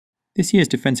This year's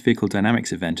Defence Vehicle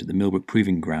Dynamics event at the Millbrook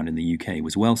Proving Ground in the UK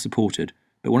was well supported,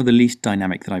 but one of the least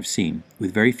dynamic that I've seen,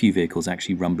 with very few vehicles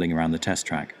actually rumbling around the test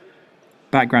track.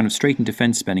 Background of straitened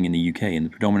defence spending in the UK and the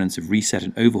predominance of reset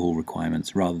and overhaul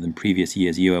requirements rather than previous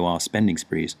years' UOR spending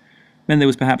sprees meant there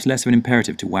was perhaps less of an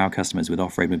imperative to wow customers with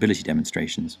off-road mobility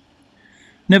demonstrations.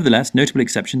 Nevertheless, notable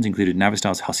exceptions included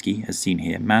Navistar's Husky, as seen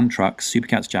here, MAN Trucks,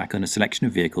 Supercats Jackal and a selection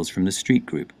of vehicles from the Street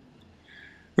Group.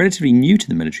 Relatively new to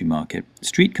the military market,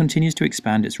 Street continues to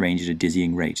expand its range at a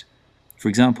dizzying rate. For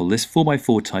example, this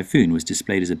 4x4 Typhoon was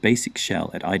displayed as a basic shell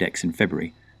at IDEX in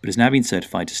February, but has now been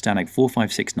certified to STANAG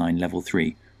 4569 Level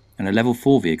 3, and a Level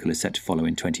 4 vehicle is set to follow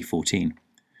in 2014.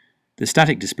 The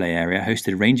static display area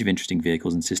hosted a range of interesting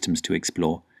vehicles and systems to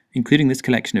explore, including this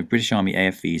collection of British Army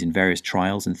AFVs in various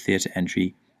trials and theatre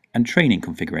entry and training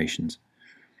configurations.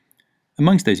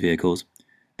 Amongst those vehicles,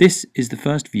 this is the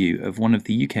first view of one of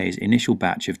the UK's initial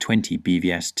batch of 20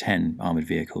 BVS-10 armoured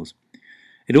vehicles.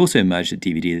 It also emerged at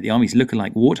DVD that the Army's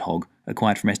lookalike Warthog,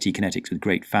 acquired from ST Kinetics with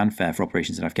great fanfare for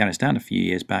operations in Afghanistan a few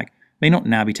years back, may not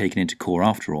now be taken into core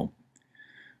after all.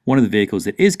 One of the vehicles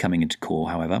that is coming into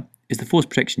core, however, is the Force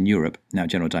Protection Europe, now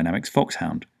General Dynamics,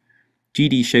 Foxhound.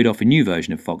 GD showed off a new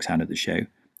version of Foxhound at the show,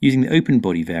 using the open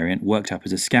body variant worked up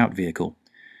as a scout vehicle,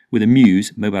 with a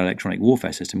MUSE, Mobile Electronic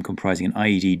Warfare System, comprising an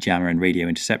IED jammer and radio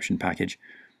interception package,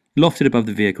 lofted above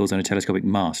the vehicles on a telescopic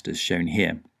mast as shown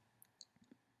here.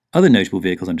 Other notable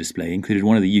vehicles on display included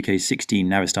one of the UK's 16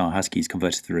 Navistar Huskies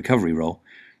converted to the recovery role,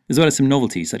 as well as some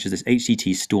novelties such as this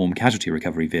HCT Storm casualty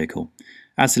recovery vehicle,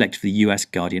 as selected for the US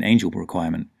Guardian Angel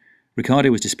requirement.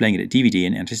 Ricardo was displaying it at DVD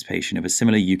in anticipation of a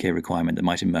similar UK requirement that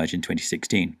might emerge in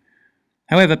 2016.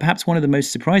 However, perhaps one of the most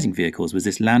surprising vehicles was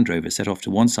this Land Rover set off to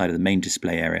one side of the main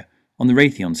display area on the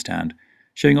Raytheon stand,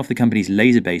 showing off the company's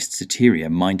laser-based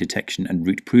Soteria mine detection and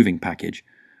route proving package,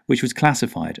 which was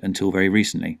classified until very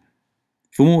recently.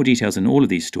 For more details on all of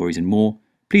these stories and more,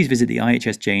 please visit the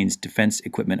IHS Janes Defence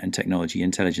Equipment and Technology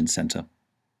Intelligence Centre.